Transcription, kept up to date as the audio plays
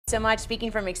So much.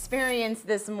 Speaking from experience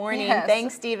this morning. Yes.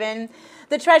 Thanks, Stephen.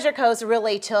 The Treasure Coast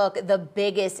really took the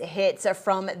biggest hits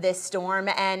from this storm,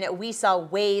 and we saw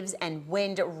waves and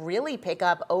wind really pick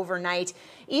up overnight,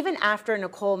 even after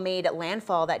Nicole made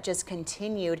landfall. That just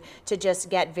continued to just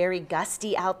get very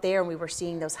gusty out there, and we were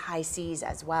seeing those high seas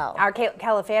as well. Our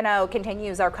Califano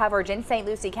continues our coverage in St.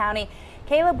 Lucie County.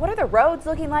 Caleb, what are the roads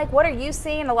looking like? What are you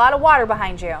seeing? A lot of water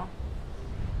behind you.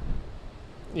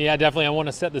 Yeah, definitely. I want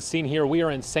to set the scene here. We are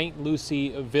in St. Lucie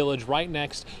Village, right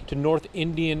next to North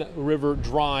Indian River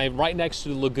Drive, right next to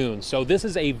the lagoon. So this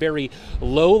is a very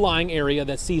low-lying area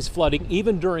that sees flooding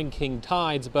even during king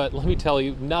tides, but let me tell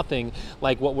you, nothing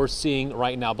like what we're seeing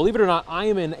right now. Believe it or not, I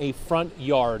am in a front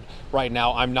yard right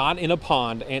now. I'm not in a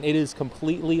pond, and it is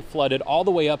completely flooded all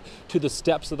the way up to the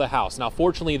steps of the house. Now,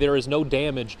 fortunately, there is no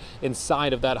damage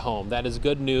inside of that home. That is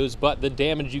good news, but the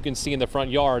damage you can see in the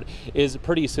front yard is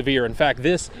pretty severe. In fact,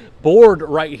 this board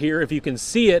right here, if you can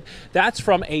see it, that's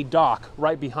from a dock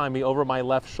right behind me over my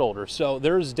left shoulder. So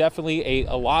there's definitely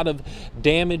a lot of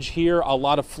damage here, a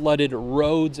lot of flooded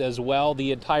roads as well.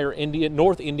 The entire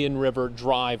North Indian River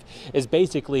Drive is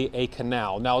basically a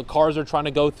canal. Now, cars are trying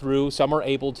to go through, some are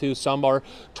able to, some are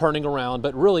turning around,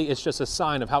 but really it's just a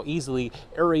sign of how easily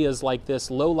areas like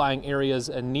this, low-lying areas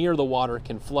near the water,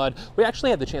 can flood. We actually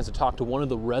had the chance to talk to one of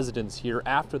the residents here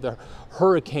after the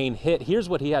hurricane hit. Here's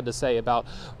what he had to say about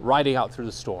riding out through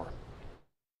the storm.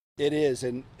 It is,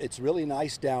 and it's really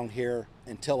nice down here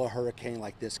until a hurricane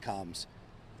like this comes.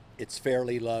 It's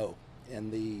fairly low, and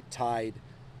the tide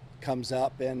comes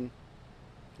up, and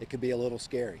it could be a little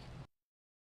scary.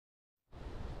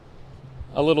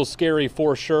 A little scary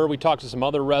for sure. We talked to some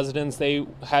other residents. They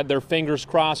had their fingers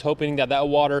crossed, hoping that that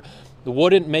water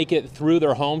wouldn't make it through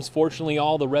their homes. Fortunately,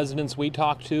 all the residents we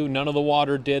talked to, none of the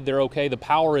water did. They're okay. The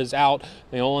power is out.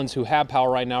 The only ones who have power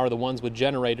right now are the ones with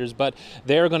generators, but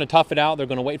they're going to tough it out. They're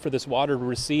going to wait for this water to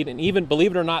recede. And even,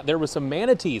 believe it or not, there were some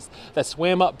manatees that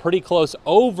swam up pretty close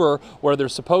over where they're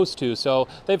supposed to. So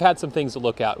they've had some things to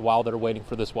look at while they're waiting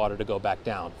for this water to go back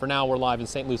down. For now, we're live in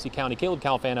St. Lucie County. Caleb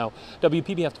Califano,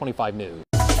 WPBF 25 News.